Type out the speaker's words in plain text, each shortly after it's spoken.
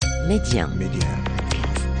Média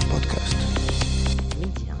Podcast.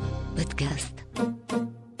 Média Podcast.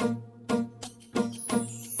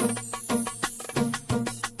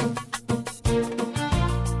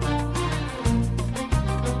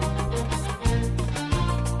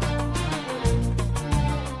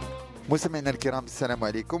 مستمعينا الكرام، السلام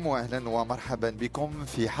عليكم واهلا ومرحبا بكم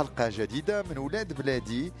في حلقه جديده من ولاد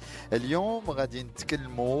بلادي. اليوم غادي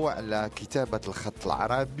نتكلموا على كتابه الخط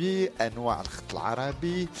العربي، انواع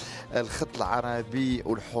الخط العربي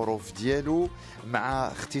والحروف ديالو، مع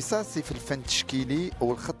اختصاصي في الفن التشكيلي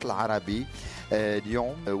والخط العربي.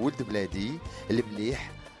 اليوم ولد بلادي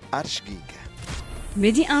المليح أرشغيغ.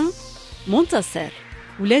 ميدي ان منتصر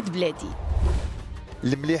ولاد بلادي.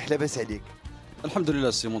 المليح، لاباس عليك؟ الحمد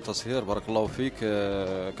لله سي منتصر، بارك الله فيك.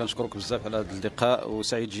 كنشكرك بزاف على هذا اللقاء،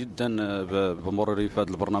 وسعيد جدا بمروري في هذا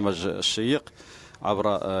البرنامج الشيق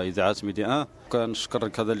عبر اذاعه ميدي ان. كنشكر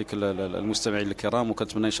كذلك المستمعين الكرام،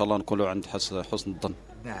 وكنتمنى ان شاء الله نكونوا عند حسن الظن.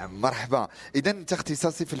 نعم، مرحبا. اذا انت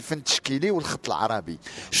اختصاصي في الفن التشكيلي والخط العربي،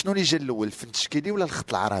 شنو اللي جا الاول، الفن التشكيلي ولا الخط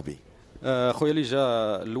العربي؟ خويا اللي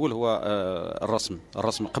جاء الاول هو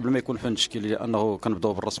الرسم قبل ما يكون فن تشكيلي، لانه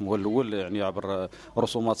كنبداو بالرسم هو الاول، يعني عبر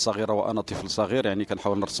رسومات صغيره وانا طفل صغير، يعني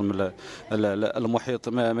كنحاول نرسم المحيط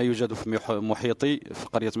ما يوجد في محيطي في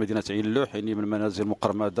قريه مدينه عين اللوح، يعني من منازل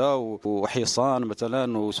مقرمده وحصان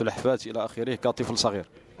مثلا وسلحفات الى اخره كطفل صغير.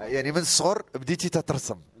 يعني من الصغر بديتي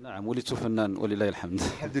تترسم؟ نعم، ولدت فنان ولله الحمد.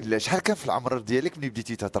 الحمد لله. شحال كان في العمر ديالك ملي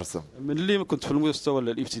بديتي تترسم؟ من اللي كنت في المستوى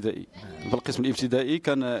الابتدائي. في القسم الابتدائي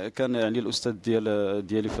كان يعني الاستاذ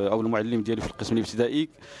ديالي او المعلم ديالي في القسم الابتدائي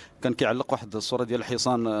كان كيعلق واحد الصوره ديال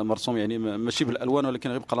الحصان مرسوم، يعني ماشي بالالوان ولكن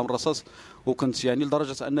غير بقلم الرصاص، وكنت يعني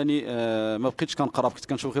لدرجه انني ما بقيتش كنقرا، كنت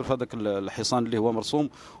كنشوف غير في هذاك الحصان اللي هو مرسوم،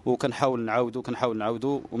 وكنحاول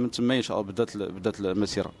نعاودو ومن تما ان شاء الله بدات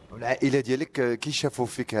المسيره. والعائله ديالك كي شافوا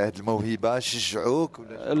فيك هذه الموهبه شجعوك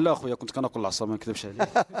ولا؟ لا خويا، كنت كناكل العصا، ما نكذبش عليك.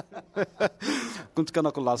 كنت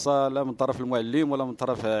كناكل العصا، لا من طرف المعلم ولا من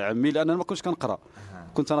طرف عمي، لان انا ما كنتش كنقرا،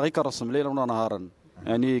 كنت انا غير كنرسم ليلا ونهارا،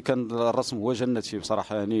 يعني كان الرسم هو جنتي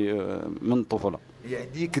بصراحه، يعني من الطفوله.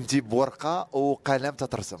 يعني كنتي بورقه وقلم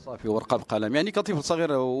تترسم؟ صافي، ورقه بقلم، يعني كطفل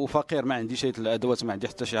صغير وفقير ما عندي شيء الادوات، ما عندي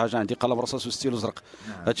حتى شي حاجه، عندي قلم رصاص وستيلو زرق.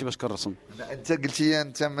 هادشي باش كنرسم. انت قلتي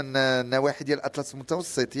انت من النواحي ديال الاطلس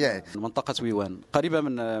المتوسط، يعني منطقه ويوان، قريبه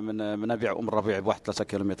من منابع الربيع بواحد 3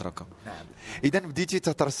 كيلومتر هكا. نعم. اذا بديتي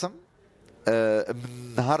تترسم من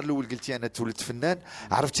النهار الاول، قلتي انا تولدت فنان،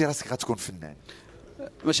 عرفتي راسك غتكون فنان؟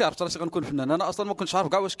 ماشي عرفت راسي غنكون فنان، انا اصلا ما كنتش عارف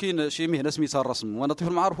كاع واش كاين شي مهنه سميتها الرسم، وانا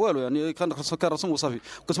طفل ما عارف والو، يعني كنرسم وصافي،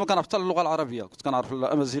 كنت ما كنعرف حتى اللغه العربيه، كنت كنعرف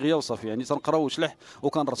الامازيغيه وصافي، يعني تنقرا وشلح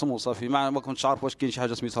وكنرسم وصافي، ما كنتش عارف واش كاين شي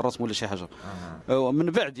حاجه سميتها الرسم ولا شي حاجه.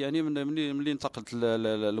 من بعد يعني ملي انتقلت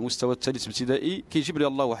للمستوى الثالث ابتدائي، كيجيب لي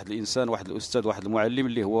الله واحد الانسان، واحد الاستاذ، واحد المعلم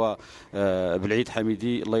اللي هو بالعيد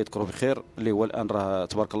حميدي الله يذكره بخير، اللي هو الان راه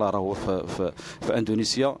تبارك الله راه هو في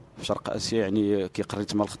اندونيسيا في شرق اسيا، يعني كيقري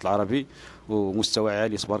تما الخط العربي ومستوى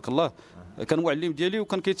عالي تبارك الله. كان معلم ديالي،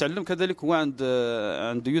 وكان كيتعلم كذلك هو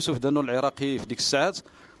عند يوسف دانون العراقي في ديك الساعات.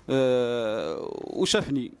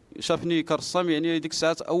 وشافني كرسام، يعني ديك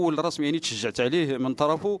الساعات اول رسم يعني تشجعت عليه من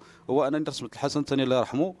طرفه هو انني رسمت الحسن الثاني الله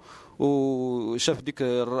يرحمه، وشاف ديك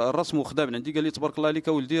الرسم وخدا من عندي، قال لي تبارك الله عليك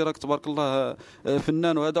ولدي، راك تبارك الله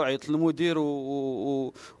فنان وهذا، وعيط للمدير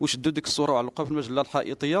وشدوا ديك الصوره وعلقوها في المجله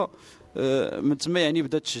الحائطيه. من تما يعني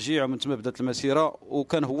بدات التشجيع، ومن تما بدات المسيره،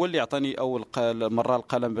 وكان هو اللي عطاني اول مره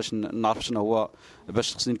القلم باش نعرف شنو هو،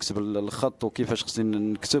 باش خصني نكتب الخط وكيفاش خصني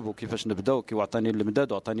نكتب وكيفاش نبدا، وعطاني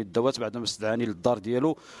المداد وعطاني الدوات بعد ما استدعاني للدار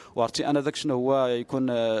ديالو، وعرفتي انا ذاك شنو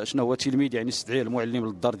هو تلميذ، يعني استدعيه المعلم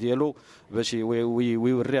للدار ديالو باش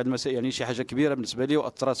ويوري هذه المسائل، يعني شي حاجه كبيره بالنسبه لي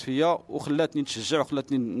واثرت فيا وخلاتني نتشجع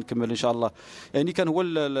وخلاتني نكمل ان شاء الله. يعني كان هو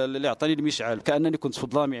اللي عطاني المشعل، كانني كنت في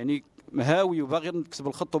الظلام، يعني مهاوي وباغي نكتب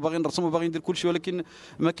الخط وباغي نرسم وباغي ندير كل شيء، ولكن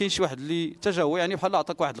ما كاينش واحد اللي تجاوب، يعني بحال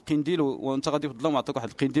عطاك واحد القنديل وانت غادي في الظلام، عطاك واحد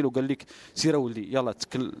القنديل وقال لك سير اولدي يلا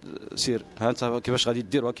تكل سير، ها انت كيفاش غادي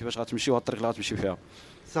دير وكيفاش غتمشي وهاد الطريق اللي غتمشي فيها.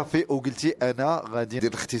 صافي، وقلتي انا غادي ندير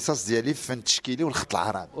الاختصاص ديالي في الفن التشكيلي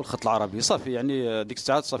والخط العربي. صافي، يعني ديك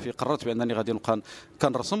الساعات صافي قررت بانني غادي نبقى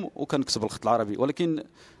كنرسم وكنكتب الخط العربي، ولكن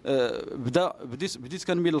بديت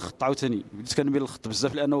كنميل للخط عاوتاني،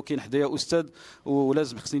 بزاف، لانه كاين حدايا استاذ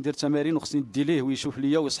ولازم خصني ندير تمارين وخصني ندي ليه ويشوف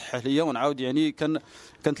ليا ويصحح ليا ونعاود، يعني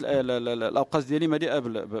كانت الاوقات ديالي مليئه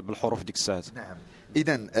بالحروف ديك الساعات. نعم.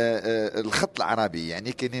 إذا الخط العربي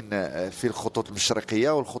يعني كاينين في الخطوط المشرقية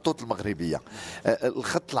والخطوط المغربية.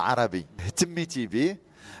 الخط العربي اهتميتي به،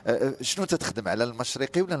 شنو تتخدم على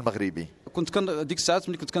المشرقي ولا المغربي؟ كنت كان ديك الساعات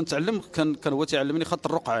ملي كنت كنتعلم كان هو تيعلمني خط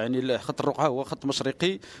الرقعه، يعني خط الرقعه هو خط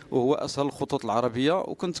مشرقي وهو اسهل الخطوط العربيه.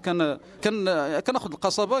 وكنت كناخذ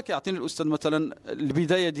القصبه، كيعطيني الاستاذ مثلا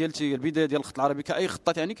البدايه ديال الخط العربي كاي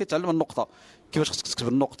خطات، يعني كيتعلم النقطه كيفاش خصك تكتب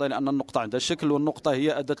النقطه، لان النقطه عندها شكل والنقطه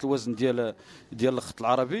هي اداه الوزن ديال الخط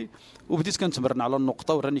العربي. وبديت كنتمرن على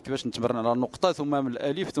النقطه، وراني كيفاش نتمرن على النقطه ثم من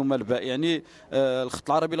الالف ثم الباء. يعني الخط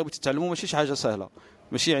العربي لو بغيتي تتعلموا ماشي شي حاجه سهله،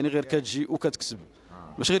 ماشي يعني غير كتجي وكتكتب،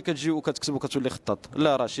 ماشي غير كتجي وكتكتب وكتولي خطاط،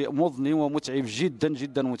 لا راه شيء مضني ومتعب جدا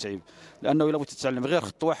جدا متعب. لانه الا بغيتي تتعلم غير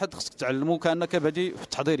خط واحد خصك تتعلمه كانك بادي في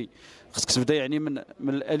التحضيري، خصك تبدا يعني من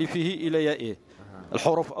الالفه الى يائه،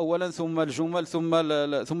 الحروف اولا ثم الجمل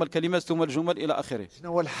ثم الكلمات ثم الجمل الى اخره.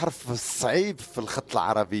 شنو هو الحرف الصعيب في الخط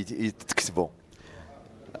العربي تكتبه؟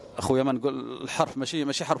 اخويا ما نقول الحرف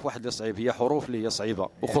ماشي حرف واحد اللي صعيب، هي حروف اللي هي صعيبه،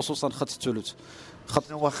 وخصوصا خط الثلث.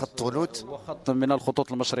 شنو هو خط الثلث؟ هو خط من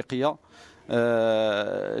الخطوط المشرقيه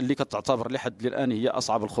اللي كتعتبر لحد الان هي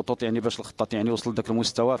اصعب الخطوط، يعني باش الخطاط يعني يوصل لذاك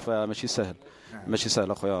المستوى فماشي سهل. ماشي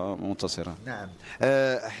سهل اخويا منتصر. نعم.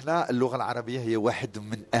 احنا اللغه العربيه هي واحد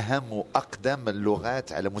من اهم واقدم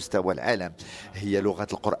اللغات على مستوى العالم، هي لغه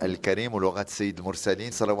القران الكريم ولغه سيد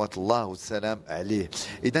المرسلين صلوات الله والسلام عليه.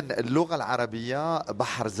 اذا اللغه العربيه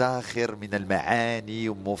بحر زاخر من المعاني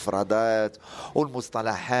والمفردات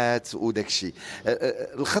والمصطلحات وداك الشيء.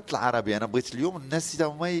 الخط العربي انا بغيت اليوم الناس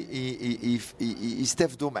هما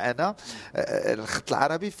يستافدوا معنا. الخط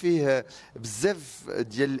العربي فيه بزاف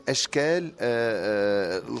ديال الاشكال.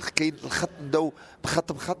 كاين الخط نبداو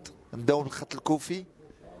بخط نبداو بالخط الكوفي.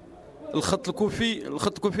 الخط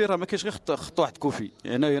الكوفي راه ما كاينش غير خط واحد كوفي،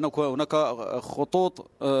 يعني هناك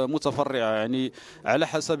خطوط متفرعه يعني على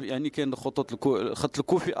حسب، يعني كاين الخط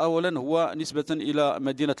الكوفي اولا هو نسبه الى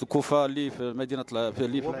مدينه الكوفه اللي في مدينه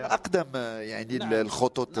اللي في اقدم يعني نعم.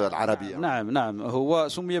 الخطوط العربيه. نعم هو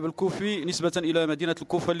سمي بالكوفي نسبه الى مدينه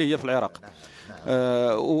الكوفه اللي هي في العراق. نعم.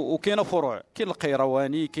 وكاين فروع، كاين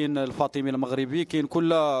القيرواني، كاين الفاطمي المغربي، كاين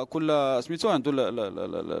كل سميتو عنده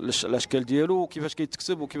الاشكال ديالو وكيفاش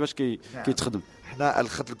كيتكتب وكيفاش كيتخدم. حنا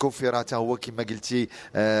الخط الكوفي راه هو كما قلتي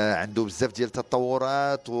عنده بزاف ديال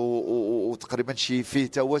التطورات وتقريبا فيه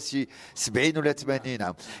تا هو 70 ولا 80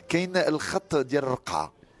 عام. كاين الخط ديال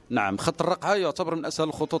الرقعه. نعم، خط الرقعه يعتبر من اسهل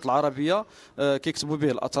الخطوط العربيه، كيكتبوا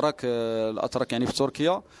به الاتراك يعني في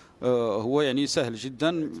تركيا. هو يعني سهل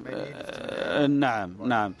جدا.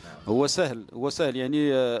 نعم هو سهل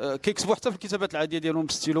يعني كيكتبوا حتى في الكتابات العاديه ديالهم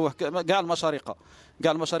بالستيلو، كاع المشارقه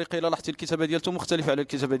الى لاحظتي الكتابه ديالته مختلفه على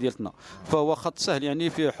الكتابه ديالتنا. فهو خط سهل يعني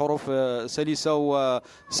فيه حروف سلسه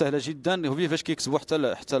وسهله جدا، وفيه فاش كيكتبوا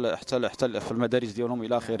حتى في المدارس ديالهم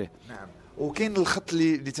الى اخره. نعم. وكاين الخط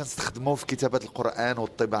اللي تنستخدموه في كتابه القران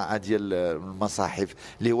والطباعه ديال المصاحف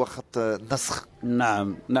اللي هو خط النسخ.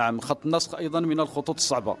 نعم خط النسخ ايضا من الخطوط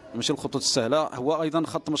الصعبه، ماشي الخطوط السهله، هو ايضا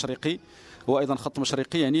خط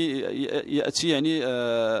مشرقي، يعني ياتي يعني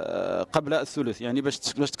قبل الثلث، يعني باش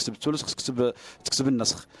تكتب الثلث خصك تكتب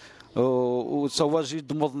النسخ. وهو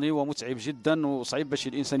جد مضني ومتعب جدا وصعيب باش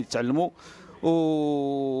الانسان يتعلمه.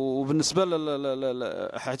 وبالنسبه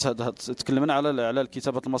حيت تكلمنا على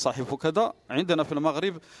الكتابه المصاحف وكذا، عندنا في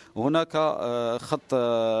المغرب هناك خط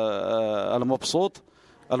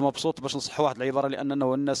المبسوط باش نصح واحد العباره،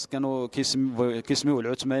 لانه الناس كانوا كيسميوه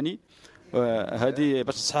العثماني. هذه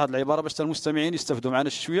باش تصحح هذه العباره باش المستمعين يستافدوا معنا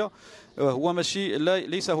شويه. هو ماشي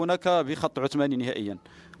ليس هناك بخط عثماني نهائيا،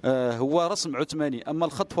 هو رسم عثماني، اما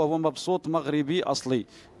الخط فهو مبسوط مغربي اصلي،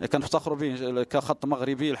 كنفتخروا به كخط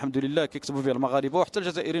مغربي الحمد لله، كيكتبوا به المغاربه وحتى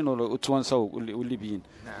الجزائريين والتوانسه والليبيين.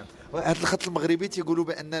 نعم. هذا الخط المغربي تيقولوا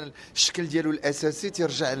بان الشكل ديالو الاساسي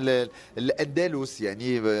تيرجع للاندلس،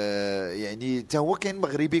 يعني حتى هو كان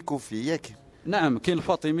مغربي كوفي ياك. نعم، كاين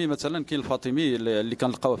الفاطمي مثلا، اللي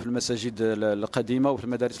كنلقاوه في المساجد القديمه وفي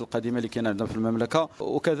المدارس القديمه اللي كاين عندنا في المملكه،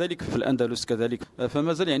 وكذلك في الاندلس كذلك،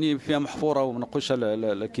 فمازال يعني فيها محفوره وما نقولش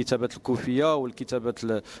الكتابات الكوفيه والكتابات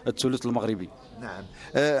الثلث المغربي. نعم.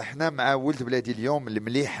 احنا مع ولد بلادي اليوم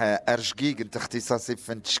المليح ارشقيق، انت اختصاصي في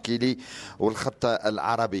الفن التشكيلي والخط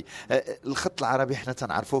العربي. الخط العربي احنا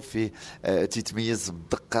تنعرفوا فيه تيتميز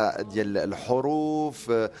بالدقه ديال الحروف،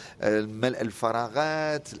 ملء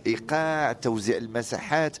الفراغات، الايقاع، توزيع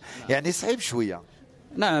المساحات، يعني صعيب شويه.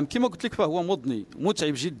 نعم كما قلت لك فهو مضني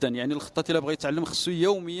متعب جدا، يعني الخطاط الا بغى يتعلم خصو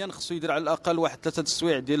يوميا يدير على الاقل واحد 3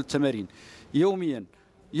 سوايع ديال التمارين يوميا،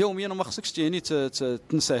 وما خصكش يعني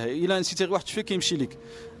تنساها. الا نسيتي غير واحد شويه كيمشي لك،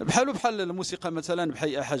 بحال الموسيقى مثلا،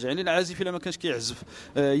 بحال اي حاجه، يعني العازف الا ما كانش كيعزف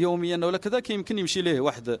يوميا ولا كذا كيمكن يمشي ليه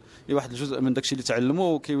واحد الجزء من داكشي اللي تعلمه،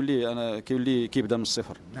 وكيولي كيبدا من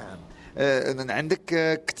الصفر. نعم. عندك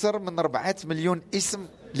اكثر من 4 مليون اسم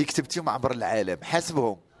اللي كتبتيهم عبر العالم،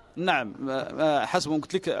 حاسبهم. نعم حسب ما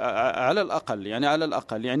قلت لك على الاقل، يعني على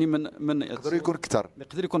الاقل يعني من يقدر يكون اكثر،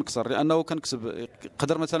 يقدر يكون اكثر، لانه كنكسب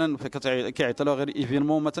يقدر مثلا كيعطي له غير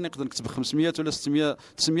ايفينمون مثلا يقدر نكتب 500 ولا 600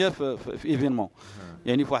 900 في ايفينمون،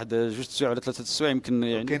 يعني في واحد جوج تسوايع ولا ثلاثه تسوايع يمكن.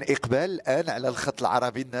 يعني كاين اقبال الان على الخط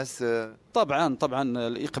العربي الناس؟ طبعا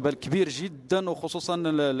الاقبال كبير جدا، وخصوصا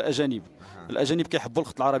الاجانب. الاجانب كيحبوا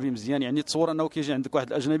الخط العربي مزيان، يعني تصور انه كيجي عندك واحد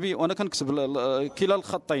الاجنبي وانا كنكتب كلا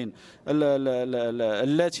الخطين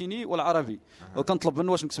اللاتيني والعربي، وكنطلب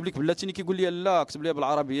منه واش نكتب لك باللاتيني كيقول لي لا اكتب لي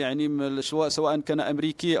بالعربي، يعني سواء كان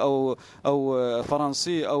امريكي او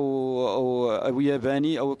فرنسي او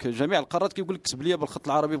ياباني او جميع القارات كيقول لك كتب لي بالخط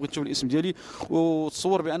العربي، بغيت تشوف الاسم ديالي.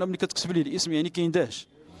 وتصور بان ملي كتكتب لي الاسم يعني كيندهش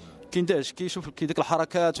كيشوف ديك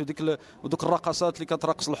الحركات ودوك الرقصات اللي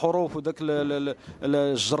كترقص الحروف وداك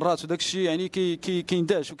الجرات وداك الشيء، يعني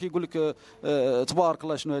كيندهش وكيقول لك تبارك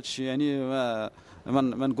الله شنو هذا الشيء، يعني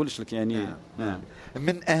ما نقولش لك يعني.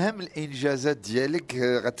 من اهم الانجازات ديالك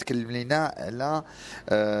غتكلم لنا على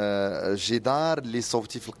جدار اللي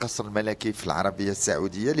صوتي في القصر الملكي في العربيه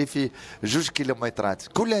السعوديه اللي فيه 2 كيلومترات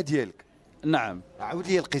كلها ديالك. نعم. عاود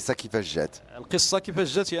لي القصه كيفاش جات. القصه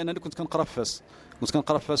كيفاش جات هي انني كنت كنقرا في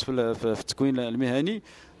فاس، في التكوين المهني.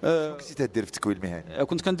 كنتي تدير في التكوين المهني؟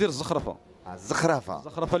 كنت كندير الزخرفه.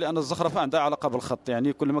 الزخرفه لان الزخرفه عندها علاقه بالخط،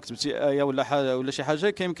 يعني كل ما كتبتي ايه ولا حاجه ولا شي حاجه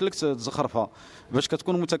كيمكن لك تزخرفها باش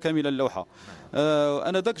كتكون متكامله اللوحه.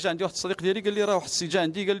 انا داك جا عندي واحد الصديق ديالي قال لي راه واحد السي جا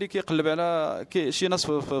عندي قال لي كيقلب على شي ناس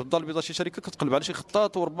في الدار البيضاء، شي شركه كتقلب على شي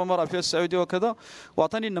خطاط وربما راه فيها السعوديه وكذا،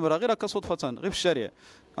 وعطاني النمره غير هكا صدفه غير في الشارع،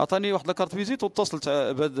 عطاني واحد لاكارت فيزيت واتصلت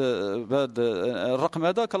بهذا الرقم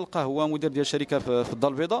هذا، كنلقاه هو مدير ديال الشركه في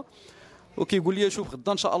الدار البيضاء، وكيقول لي شوف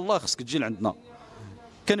غدا ان شاء الله خصك تجي لعندنا.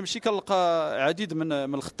 كنمشي كنلقى عديد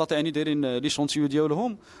من الخطاط يعني دايرين لي شونتيو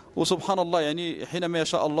ديالهم، وسبحان الله يعني حينما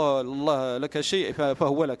يشاء الله لك شيء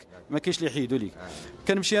فهو لك، ما كاينش اللي يحيدوا ليك.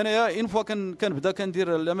 كنمشي انايا ان فوا كنبدا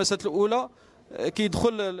كندير اللمسات الاولى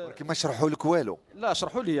كيدخل كيما شرحوا لك والو؟ لا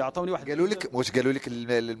شرحوا لي، عطاوني واحد قالوا لك واش قالوا لك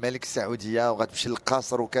الملك السعوديه وغتمشي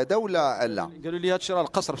للقصر وكذا ولا لا؟ قالوا لي هذا الشيء راه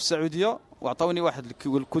القصر في السعوديه، وعطاوني واحد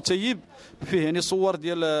الكتيب فيه يعني صور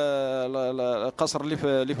ديال القصر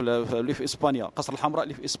اللي في اسبانيا، قصر الحمراء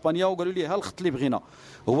اللي في اسبانيا، وقالوا لي ها الخط اللي بغينا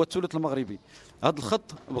هو الثلث المغربي. هذا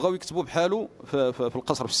الخط بغاو يكتبوا بحاله في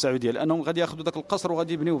القصر في السعوديه، لانهم غادي ياخذوا ذاك القصر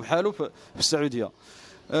وغادي يبنيوه بحاله في السعوديه.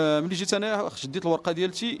 ملي جيت انا شديت الورقه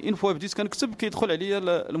ديالتي ان فوا بديت كنكتب كيدخل عليا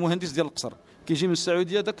المهندس ديال القصر، كيجي من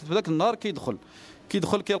السعوديه ذاك النهار كيدخل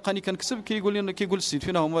كيلقاني كنكتب، كيقول السيد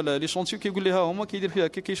فينا هما لي شونتيو، كيقول لي ها هما، كيدير فيها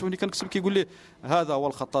كيشوفني كنكتب كيقول لي هذا هو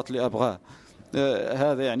الخطاط اللي ابغاه.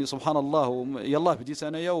 هذا يعني سبحان الله. يلاه بديت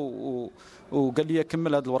انايا وقال لي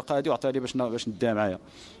كمل هذه الورقه هذه وعطيها لي باش نديها معايا.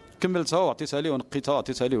 كملتها وعطيتها ليه ونقيتها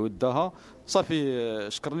وعطيتها ليه وداها صافي.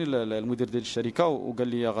 شكرني المدير ديال الشركه وقال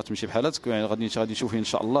لي غتمشي بحالاتك، يعني غادي نشوفي ان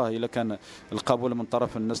شاء الله الا كان القبول من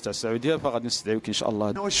طرف الناس تاع السعوديه فغادي نستدعيوك ان شاء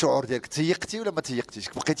الله. شنو الشعور ديالك؟ تيقتي ولا ما تيقتيش؟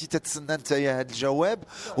 بقيتي تتسنى انت هذا الجواب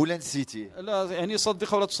ولا نسيتيه؟ لا يعني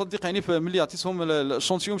صدق ولا تصدق، يعني ملي عطيتهم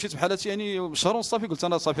الشونتيو مشيت بحالاتي يعني شهر ونص صافي قلت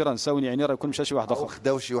انا صافي راه نساوني، يعني راه يكون مشى شي واحد اخر.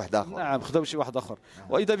 خداو شي واحد اخر. نعم خداو شي واحد اخر.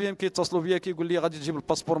 واذا بهم كيتصلوا بيا كيقول لي غادي تجيب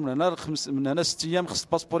الباسبور من هنا 6 ايام، خص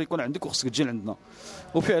الباسبور يكون عندك وخصك تجي عندنا.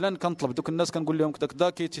 وفعلا كنطلب دوك الناس كنقول لهم كذا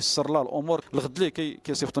كيتيسر لها الامور. الغد ليه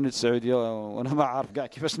كيصيفطوني للسعوديه وانا ما عارف كاع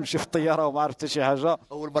كيفاش نمشي في الطياره وما عرفت حتى شي حاجه.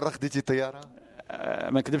 اول مره خديتي طياره؟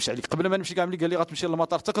 ما نكذبش عليك، قبل ما نمشي كاع ملي قال لي غتمشي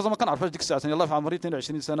للمطار حتى كازا ما كنعرفهاش ديك الساعه، يلاه في عمري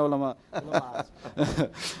 22 سنه ولا ما عرفت.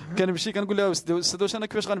 كنمشي كنقول له استاذ واش انا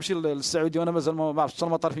كيفاش غنمشي للسعوديه وانا مازال ما عرفتش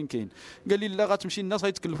المطار فين كاين. قال لي لا غتمشي الناس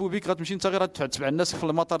غيتكلفوا بك، غتمشي انت غير تبع الناس في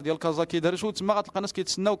المطار ديال كازا كيدارش، وتما غتلقى ناس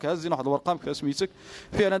كيتسناوك هازين واحد الورقه فيها سميتك.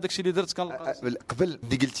 فعلا داك الشيء اللي درت كنلقى قبل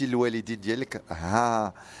ملي قلتي للوالدين ديالك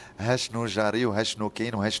ها شنو جاري وها شنو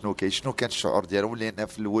كاين وها شنو كاين، شنو كان الشعور ديالهم؟ لان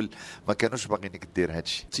في الاول ما كانوش باغينك دير هذا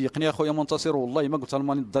الشيء. تيقني اخويا منتصر والله ما قلت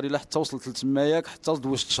لهم الدار الا حتى وصلت لتماياك حتى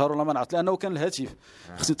دوزت شهر ولا ما نعرف، لانه كان الهاتف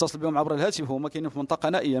خصني نتصل بهم عبر الهاتف، هما كاينين في منطقه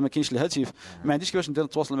نائيه ما كاينش الهاتف، ما عنديش كيفاش ندير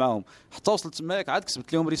نتواصل معاهم. حتى وصلت تماياك عاد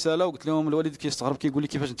كتبت لهم رساله وقلت لهم الوالد كيستغرب كيقول لي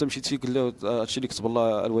كيفاش انت مشيتي؟ قلت له هادشي اللي كتب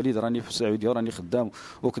الله الوالد راني في السعوديه وراني خدام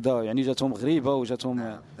وكذا، يعني جاتهم غريبه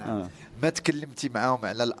وجاتهم ما تكلمتي معاهم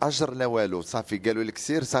على الاجر لا والو؟ صافي قالوا لك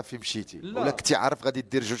سير صافي مشيتي؟ ولا كنتي عارف غادي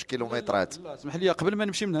دير 2 كيلومترات؟ لا اسمح لي، قبل ما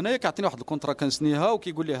نمشي من هنايا كيعطيني واحد الكونترا كنسنيها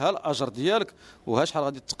وكيقول لي ها الاجر ديالك وها شحال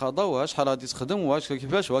غادي تقاضى وها شحال غادي تخدم وها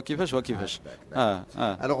كيفاش وكيفاش.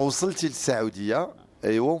 الوغ وصلتي للسعوديه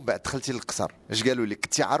ايوا ومن بعد دخلتي للقصر، اش قالوا لك؟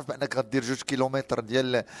 كنتي عارف بانك غدير 2 كيلومتر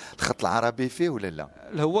ديال الخط العربي فيه ولا لا؟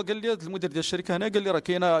 هو قال لي المدير ديال الشركه هنا قال لي راه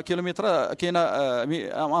كاينه كيلومتر، كاينه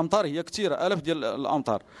امطار هي كثير الاف ديال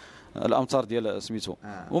الامطار، الامتار ديال سميتو.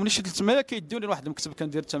 وملي شدت تمايا كيديوني لواحد المكتب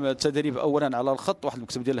كندير التدريب اولا على الخط، واحد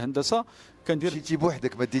المكتب ديال الهندسه كندير. مشيتي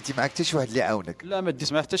بوحدك، ما ديتي معك حتى شي واحد اللي يعاونك؟ لا ما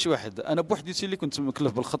ديت معاه حتى شي واحد، انا بوحديتي اللي كنت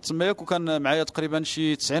مكلف بالخط تمايا، وكان معايا تقريبا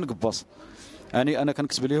شي 90 قباص، يعني انا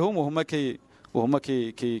كنكتب لهم وهما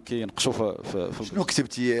كينقشوا في شنو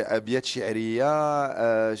كتبتي؟ ابيات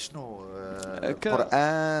شعريه؟ شنو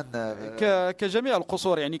قران؟ كجميع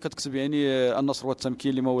القصور، يعني كتكتب يعني النصر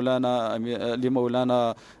والتمكين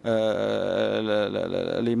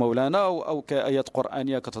لمولانا او كايات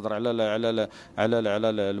قرانيه كتهضر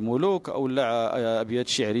على الملوك، او لا ابيات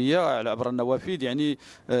شعريه على عبر النوافذ، يعني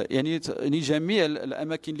جميع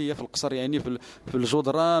الاماكن اللي هي في القصر، يعني في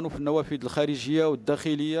الجدران وفي النوافذ الخارجيه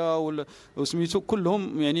والداخليه وسميتو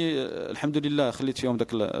كلهم، يعني الحمد لله خليت فيهم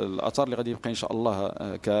ذاك الاثار اللي غادي يبقى ان شاء الله.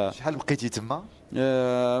 شحال بقيتي تما؟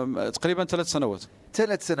 تقريبا 3 سنوات.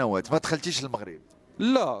 3 سنوات ما دخلتيش المغرب؟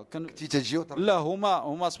 لا كنتي تجي لا،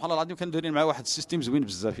 هما سبحان الله العظيم كانوا دايرين معايا واحد السيستيم زوين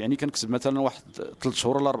بزاف، يعني كنكتب مثلا واحد 3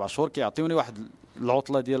 شهور ولا 4 شهور كيعطيوني واحد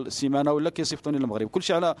العطله ديال السيمانه، ولا كيصيفطوني للمغرب،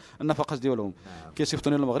 كلشي على النفقات ديالهم.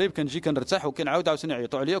 كيصيفطوني للمغرب، كنجي كنرتاح وكنعاود عاوتاني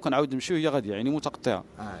يعيطوا عليا وكنعاود نمشي وهي غاديه، يعني متقطعه.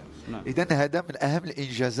 نعم. اذا هذا من اهم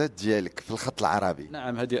الانجازات ديالك في الخط العربي.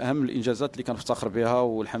 نعم، هذه اهم الانجازات اللي كنفتخر بها،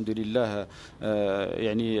 والحمد لله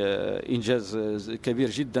يعني انجاز كبير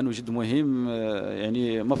جدا وجد مهم،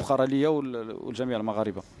 يعني مفخره ليا والجميع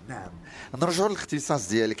المغاربه. نعم. نرجعوا للاختصاص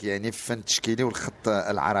ديالك، يعني في الفن التشكيلي والخط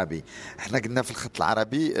العربي. احنا قلنا في الخط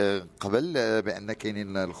العربي قبل بان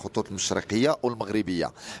كاينين الخطوط المشرقيه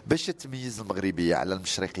والمغربيه، باش تميز المغربيه على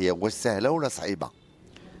المشرقيه، واش سهله ولا صعيبه؟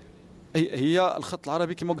 هي الخط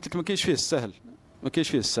العربي كما قلت لك ما كاينش فيه السهل،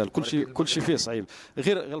 كل شيء فيه صعيب.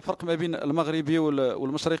 غير الفرق ما بين المغربي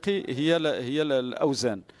والمشرقي هي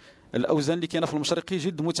الاوزان اللي كاينه في المشرقي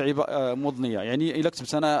جد متعبه مضنيه. يعني الا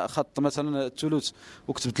كتبت انا خط مثلا الثلث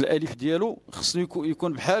وكتبت الالف ديالو، خصني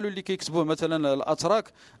يكون بحاله اللي كيكتبوه مثلا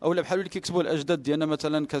الاتراك، او بحاله اللي كيكتبوه الاجداد ديالنا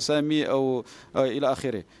مثلا كسامي او الى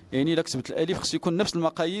اخره. يعني الا كتبت الالف خص يكون نفس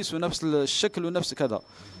المقاييس ونفس الشكل ونفس كذا.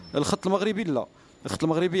 الخط المغربي لا، الخط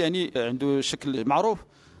المغربي يعني عنده شكل معروف،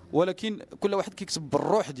 ولكن كل واحد كيكتب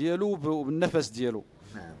بالروح ديالو وبالنفس ديالو.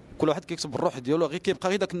 كل واحد كيكتب بالروح ديالو، غير كيبقى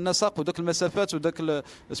غير داك النسق وداك المسافات وداك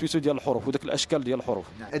سميتو ديال الحروف وداك الاشكال ديال الحروف.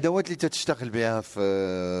 الادوات اللي تشتغل بها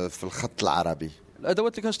في الخط العربي؟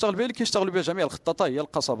 الادوات اللي كنشتغل بها اللي كيشتغلوا بها جميع الخطاطه هي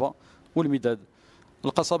القصبه والمداد.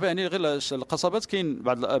 القصبه يعني غير القصبات، كاين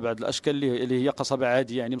بعض الاشكال اللي هي قصبه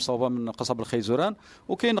عاديه، يعني مصوبه من قصب الخيزران،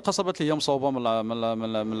 وكاين قصبات اللي هي مصوبه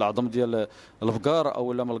من العظم ديال البقار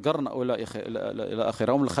او من القرن او الى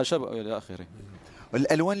اخره، او من الخشب او الى اخره.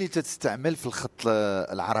 الالوان اللي تستعمل في الخط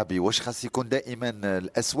العربي واش خاص يكون دائما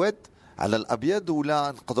الاسود على الابيض،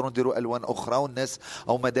 ولا نقدروا نديروا الوان اخرى، والناس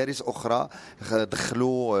او مدارس اخرى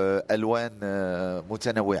دخلوا الوان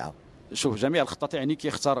متنوعه؟ شوف، جميع الخطاط يعني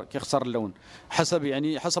كيختار اللون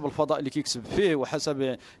حسب الفضاء اللي كيكتب فيه،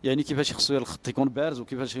 وحسب يعني كيفاش خصو الخط يكون بارز،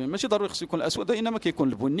 وكيفاش ماشي ضروري خصو يكون الاسود، انما كيكون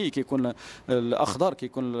البني، كيكون الاخضر،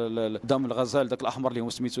 كيكون دم الغزال، داك الاحمر اللي هو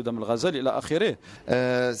سميتو دم الغزال الى اخره.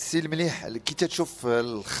 سي المليح، كي تشوف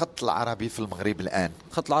الخط العربي في المغرب الان؟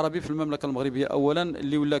 الخط العربي في المملكه المغربيه اولا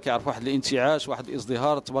اللي ولا كيعرف واحد الانتعاش، واحد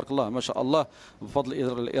الازدهار تبارك الله ما شاء الله، بفضل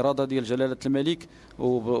الاراده ديال جلاله الملك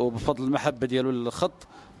وبفضل المحبه ديالو للخط،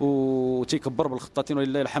 وتيكبر بالخطاطين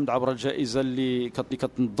ولله الحمد عبر الجائزه اللي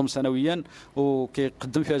كتنظم سنويا،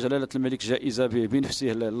 وكيقدم فيها جلاله الملك جائزه بنفسه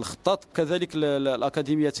للخطاط. كذلك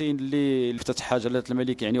الاكاديميتين اللي افتتحها جلاله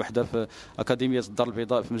الملك، يعني واحده في اكاديميه الدار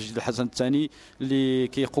البيضاء في مسجد الحسن الثاني، اللي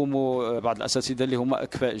كيقوموا بعض الاساتذه اللي هما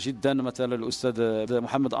اكفاء جدا، مثلا الاستاذ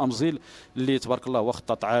محمد امزيل اللي تبارك الله هو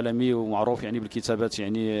خطاط عالمي ومعروف يعني بالكتابات،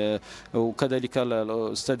 يعني وكذلك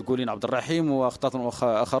الاستاذ قولين عبد الرحيم وخطاط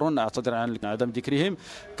اخرون اعتذر عن عدم ذكرهم.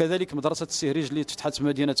 كذلك مدرسه السهريج اللي فتحت في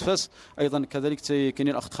مدينه فاس، ايضا كذلك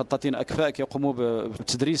كاينين خطاطين اكفاء كيقوموا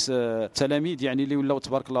بتدريس التلاميذ، يعني اللي ولاو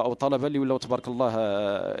تبارك الله، او الطلبه اللي ولاو تبارك الله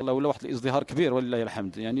ولا واحد الازدهار كبير ولله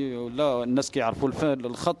الحمد. يعني ولا الناس كيعرفوا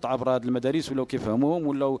الخط عبر هذه المدارس، ولاو كيفهموهم،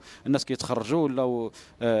 ولاو الناس كيتخرجوا، ولاو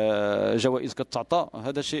جوائز كتعطى.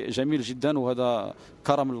 هذا شيء جميل جدا، وهذا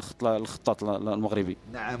كرم الخطاط المغربي.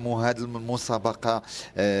 نعم. وهذه المسابقه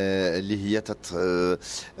اللي هي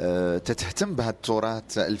تهتم بهذا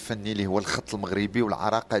التراث الفني اللي هو الخط المغربي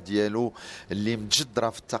والعراقه ديالو اللي متجذره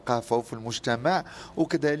في الثقافه وفي المجتمع،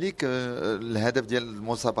 وكذلك الهدف ديال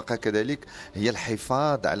المسابقه كذلك هي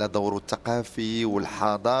الحفاظ على دوره الثقافي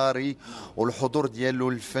والحضاري والحضور ديالو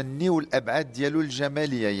الفني والابعاد ديالو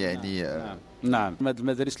الجماليه. يعني نعم، هذه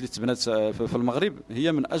المدارس اللي تبنات في المغرب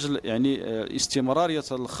هي من اجل يعني استمراريه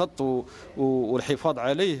الخط والحفاظ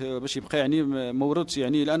عليه باش يبقى يعني موروث،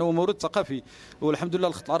 يعني لانه موروث ثقافي، والحمد لله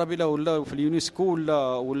الخط العربي له ولا في اليونسكو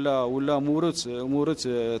ولا موروث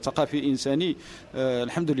ثقافي انساني،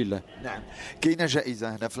 الحمد لله. نعم، كاينه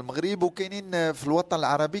جائزه هنا في المغرب، وكاينين في الوطن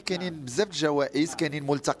العربي كاينين بزاف الجوائز، كاينين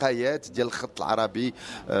ملتقيات ديال الخط العربي.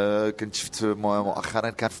 كنت شفت مؤخرا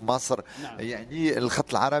كان في مصر. نعم. يعني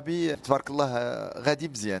الخط العربي تبارك الله غادي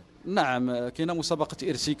مزيان. نعم، كاينه مسابقه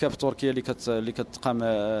ارسيكا في تركيا اللي كتقام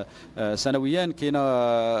سنويا، كاينه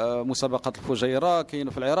مسابقه الفجيره، كاين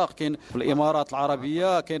في العراق، كاين في الامارات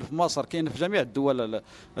العربيه، كاين في مصر، كاين في جميع الدول.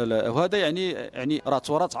 وهذا يعني راه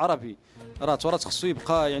تراث عربي، راه تراث خصو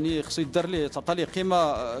يبقى، يعني خصو يدار ليه، تعطى ليه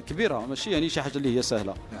قيمه كبيره، ماشي يعني شي حاجه اللي هي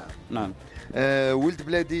سهله. نعم. ولد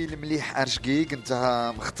بلادي المليح أرشقيق، انت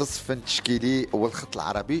مختص في التشكيلي والخط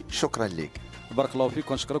العربي، شكرا لك. بارك الله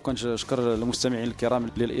فيك، ونشكرك ونشكر المستمعين الكرام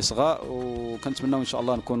للإصغاء، وكنتمنى ان شاء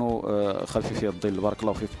الله نكونوا خفيفي الظل. بارك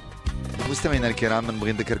الله فيك. مستمعينا الكرام،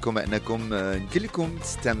 نبغي نذكركم انكم يمكن لكم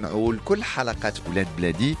تستمعوا لكل حلقات ولاد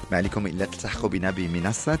بلادي، ما عليكم الا تلتحقوا بنا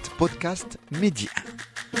بمنصه بودكاست ميديا.